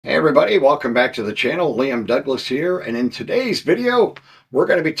Hey everybody, welcome back to the channel. Liam Douglas here, and in today's video we're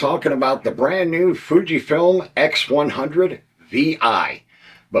going to be talking about the brand new Fujifilm X100VI.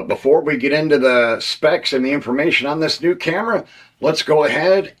 But before we get into the specs and the information on this new camera, let's go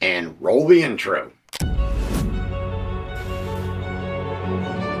ahead and roll the intro.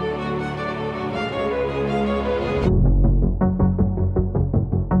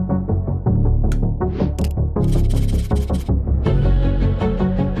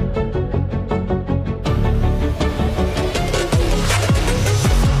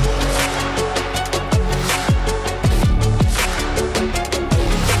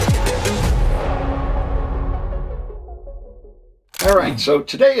 Alright, so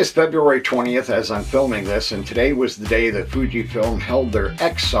today is February 20th as I'm filming this, and today was the day that Fujifilm held their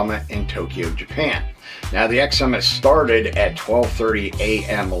X Summit in Tokyo, Japan. Now the X Summit started at 12:30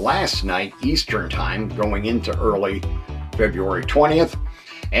 a.m. last night Eastern Time, going into early February 20th.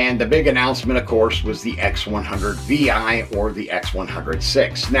 And the big announcement, of course, was the X100VI or the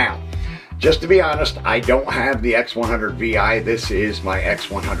X100VI. Now, just to be honest, I don't have the X100VI. This is my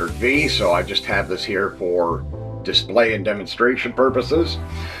X100V, so I just have this here for display and demonstration purposes.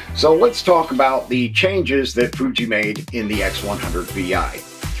 So let's talk about the changes that Fuji made in the X100VI.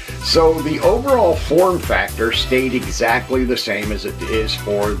 So the overall form factor stayed exactly the same as it is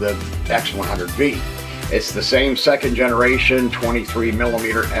for the X100V. It's the same second generation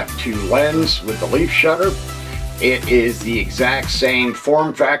 23mm f2 lens with the leaf shutter. It is the exact same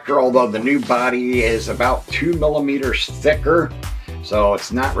form factor, although the new body is about 2mm thicker. So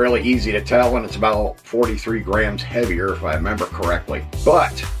it's not really easy to tell, and it's about 43 grams heavier if I remember correctly.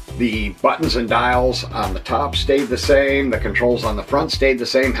 But the buttons and dials on the top stayed the same, the controls on the front stayed the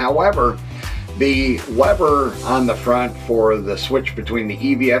same. However, the lever on the front for the switch between the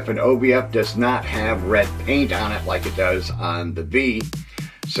EVF and OVF does not have red paint on it like it does on the V.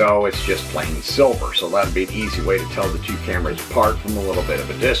 So it's just plain silver. So that'd be an easy way to tell the two cameras apart from a little bit of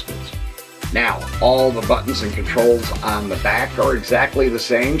a distance. Now, all the buttons and controls on the back are exactly the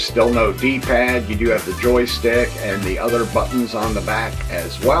same. Still no D-pad. You do have the joystick and the other buttons on the back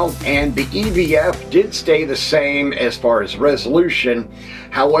as well. And the EVF did stay the same as far as resolution.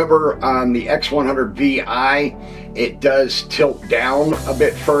 However, on the X100VI, it does tilt down a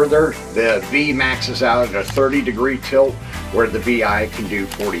bit further. The V maxes out at a 30-degree tilt, where the VI can do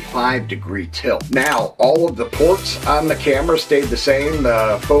 45-degree tilt. Now, all of the ports on the camera stayed the same.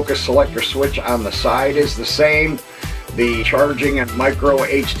 The focus selector switch on the side is the same. The charging and micro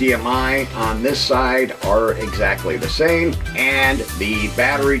HDMI on this side are exactly the same, and the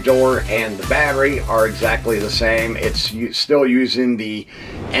battery door and the battery are exactly the same. It's still using the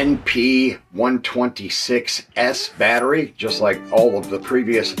NP126S battery, just like all of the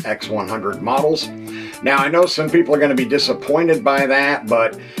previous X100 models. Now, I know some people are going to be disappointed by that,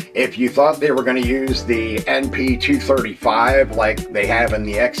 but if you thought they were going to use the NP235 like they have in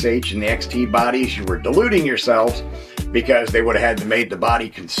the XH and the XT bodies, you were deluding yourselves, because they would have had to made the body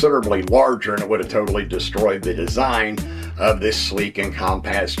considerably larger, and it would have totally destroyed the design of this sleek and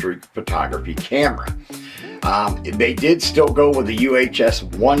compact street photography camera. They did still go with the UHS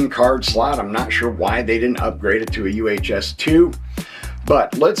 1 card slot. I'm not sure why they didn't upgrade it to a UHS 2.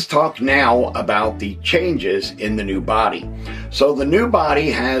 But let's talk now about the changes in the new body. So the new body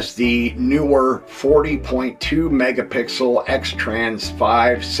has the newer 40.2 megapixel X-Trans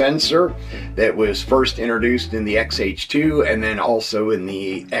 5 sensor that was first introduced in the XH2 and then also in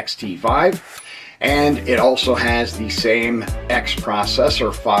the XT5. And it also has the same X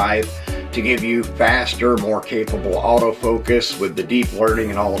processor 5 to give you faster, more capable autofocus with the deep learning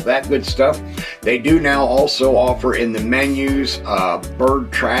and all of that good stuff. They do now also offer in the menus bird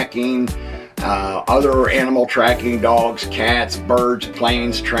tracking, other animal tracking, dogs, cats, birds,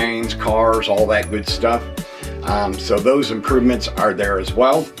 planes, trains, cars, all that good stuff. So those improvements are there as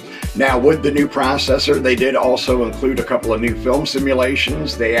well. Now, with the new processor, they did also include a couple of new film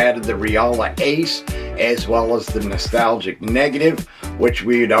simulations. They added the Reala Ace as well as the Nostalgic Negative, which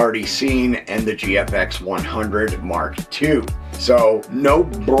we had already seen in the GFX 100 Mark II. So no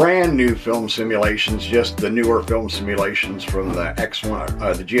brand new film simulations, just the newer film simulations from the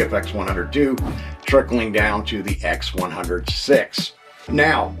GFX 102 trickling down to the X100VI.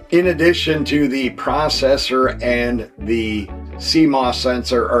 Now, in addition to the processor and the CMOS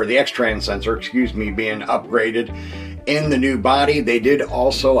sensor, or the X-Trans sensor, excuse me, being upgraded in the new body, they did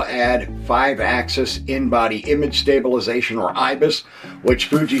also add 5-axis in-body image stabilization, or IBIS, which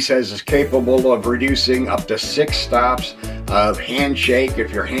Fuji says is capable of reducing up to 6 stops of handshake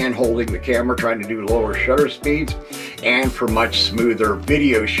if you're hand holding the camera trying to do lower shutter speeds, and for much smoother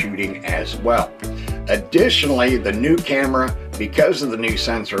video shooting as well. Additionally, the new camera because of the new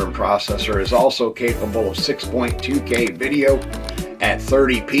sensor and processor, is also capable of 6.2K video at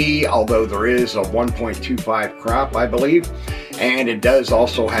 30p, although there is a 1.25 crop, I believe. And it does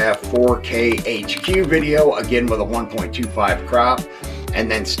also have 4K HQ video, again with a 1.25 crop,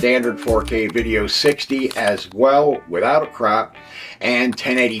 and then standard 4K video 60 as well without a crop, and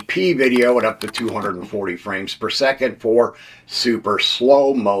 1080p video at up to 240 frames per second for super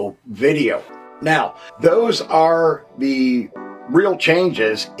slow-mo video. Now, those are the real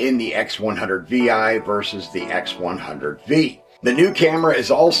changes in the X100VI versus the X100V. The new camera is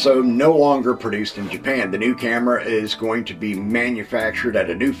also no longer produced in Japan. The new camera is going to be manufactured at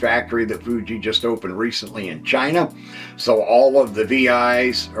a new factory that Fuji just opened recently in China. So all of the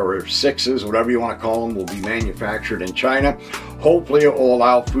VIs, or 6s, whatever you want to call them, will be manufactured in China. Hopefully it will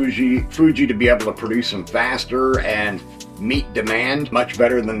allow Fuji to be able to produce them faster and meet demand much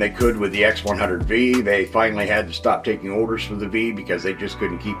better than they could with the X100V. They finally had to stop taking orders for the V because they just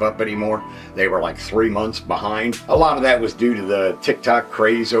couldn't keep up anymore. They were like 3 months behind. A lot of that was due to the TikTok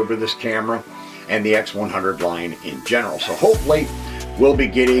craze over this camera and the X100 line in general. So hopefully we'll be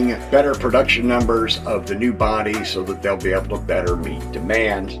getting better production numbers of the new body so that they'll be able to better meet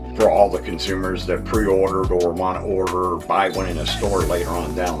demand for all the consumers that pre-ordered or want to order or buy one in a store later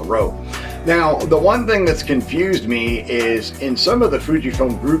on down the road. Now, the one thing that's confused me is in some of the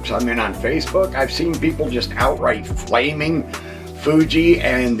Fujifilm groups I'm in on Facebook, I've seen people just outright flaming Fuji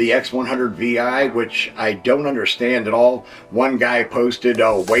and the X100VI, which I don't understand at all. One guy posted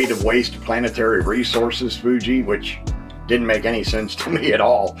a weight of waste planetary resources Fuji, which didn't make any sense to me at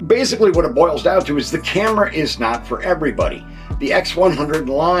all. Basically what it boils down to is the camera is not for everybody. The X100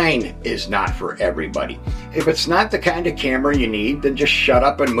 line is not for everybody. If it's not the kind of camera you need, then just shut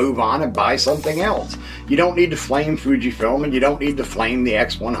up and move on and buy something else. You don't need to flame Fujifilm, and you don't need to flame the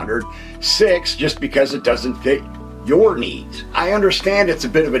X100VI just because it doesn't fit your needs. I understand it's a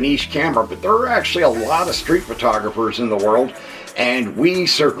bit of a niche camera, but there are actually a lot of street photographers in the world, and we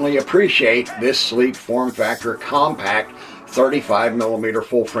certainly appreciate this sleek form factor compact 35mm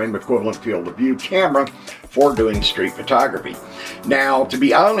full frame equivalent field of view camera for doing street photography. Now, to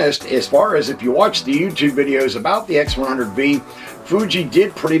be honest, as far as if you watch the YouTube videos about the X100V, Fuji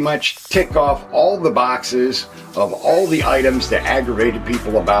did pretty much tick off all the boxes of all the items that aggravated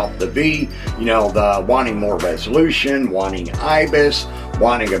people about the V. You know, the wanting more resolution, wanting IBIS,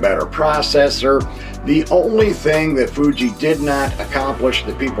 wanting a better processor. The only thing that Fuji did not accomplish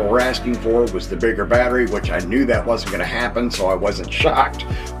that people were asking for was the bigger battery, which I knew that wasn't going to happen, so I wasn't shocked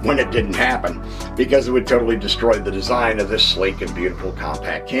when it didn't happen, because it would totally destroy the design of this sleek and beautiful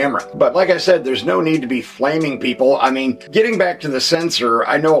compact camera. But like I said, there's no need to be flaming people. I mean, getting back to the sensor,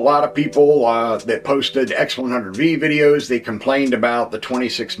 I know a lot of people that posted X100V videos, they complained about the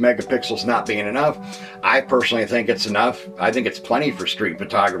 26 megapixels not being enough. I personally think it's enough. I think it's plenty for street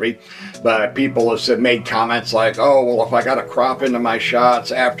photography, but people have made comments like, oh, well, if I got to crop into my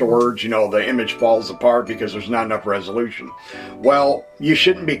shots afterwards, you know, the image falls apart because there's not enough resolution. Well, you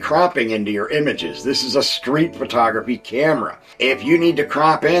shouldn't be cropping into your images. This is a street photography camera. If you need to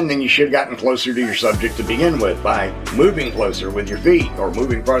crop in, then you should have gotten closer to your subject to begin with by moving closer with your feet or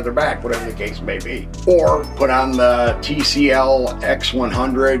moving farther back, whatever the case may be. Or put on the TCL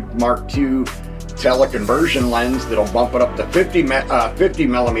X100 Mark II teleconversion lens that'll bump it up to 50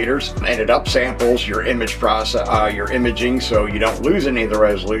 millimeters, and it upsamples your image process, your imaging, so you don't lose any of the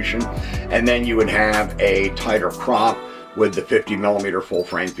resolution, and then you would have a tighter crop with the 50mm full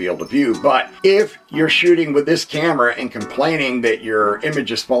frame field of view. But if you're shooting with this camera and complaining that your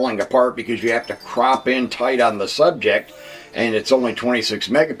image is falling apart because you have to crop in tight on the subject and it's only 26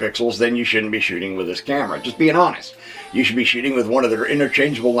 megapixels, then you shouldn't be shooting with this camera. Just being honest. You should be shooting with one of their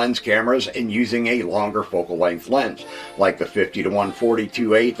interchangeable lens cameras and using a longer focal length lens, like the 50-140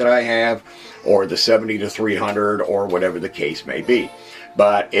 2.8 that I have, or the 70-300, or whatever the case may be.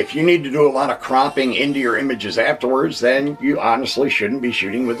 But if you need to do a lot of cropping into your images afterwards, then you honestly shouldn't be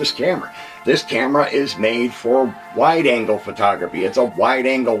shooting with this camera. This camera is made for wide-angle photography. It's a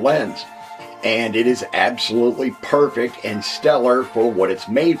wide-angle lens, and it is absolutely perfect and stellar for what it's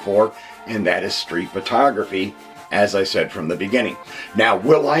made for, and that is street photography, as I said from the beginning. Now,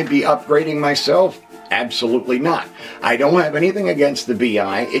 will I be upgrading myself? Absolutely not. I don't have anything against the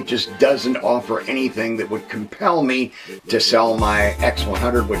VI. It just doesn't offer anything that would compel me to sell my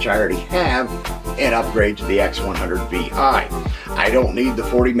X100, which I already have, and upgrade to the X100VI. I don't need the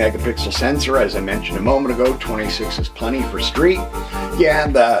 40 megapixel sensor. As I mentioned a moment ago, 26 is plenty for street. Yeah,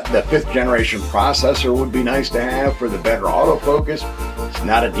 the 5th generation processor would be nice to have for the better autofocus. It's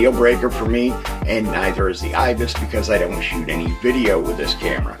not a deal breaker for me, and neither is the IBIS because I don't shoot any video with this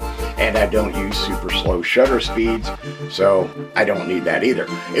camera. and I don't use super slow shutter speeds, so I don't need that either.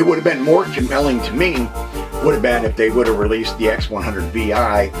 It would have been more compelling to me, would have been if they would have released the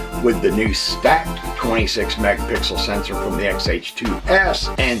X100VI with the new stacked 26 megapixel sensor from the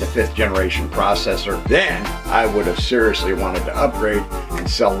XH2S and the 5th generation processor. Then I would have seriously wanted to upgrade and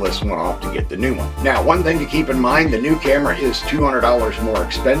sell this one off to get the new one. Now, one thing to keep in mind, the new camera is $200 more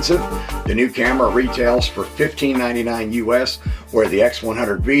expensive. The new camera retails for $15.99 US, where the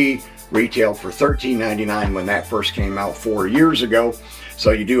X100V retailed for $13.99 when that first came out 4 years ago.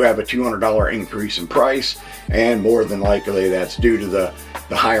 So you do have a $200 increase in price, and more than likely that's due to the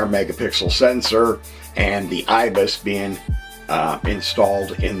higher megapixel sensor and the IBIS being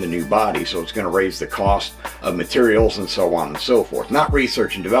installed in the new body. So it's going to raise the cost of materials and so on and so forth. Not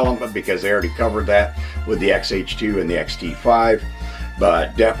research and development, because they already covered that with the XH2 and the XT5,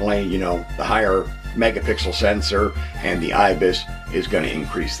 but definitely, you know, the higher megapixel sensor and the IBIS is going to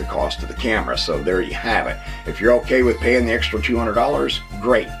increase the cost of the camera. So there you have it. If you're okay with paying the extra $200,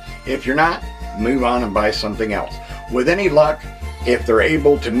 great. If you're not, move on and buy something else. With any luck, if they're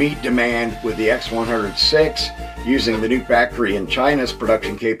able to meet demand with the X106 using the new factory in China's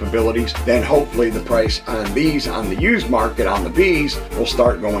production capabilities, then hopefully the price on these on the used market, on the V's, will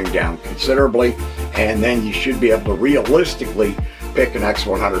start going down considerably, and then you should be able to realistically pick an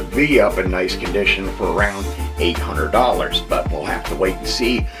X100V up in nice condition for around $800, but we'll have to wait and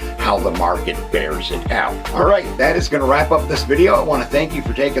see how the market bears it out. Alright, that is going to wrap up this video. I want to thank you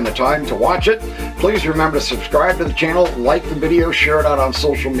for taking the time to watch it. Please remember to subscribe to the channel, like the video, share it out on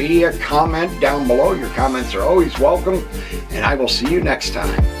social media, comment down below. Your comments are always welcome, and I will see you next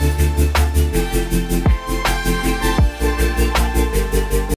time.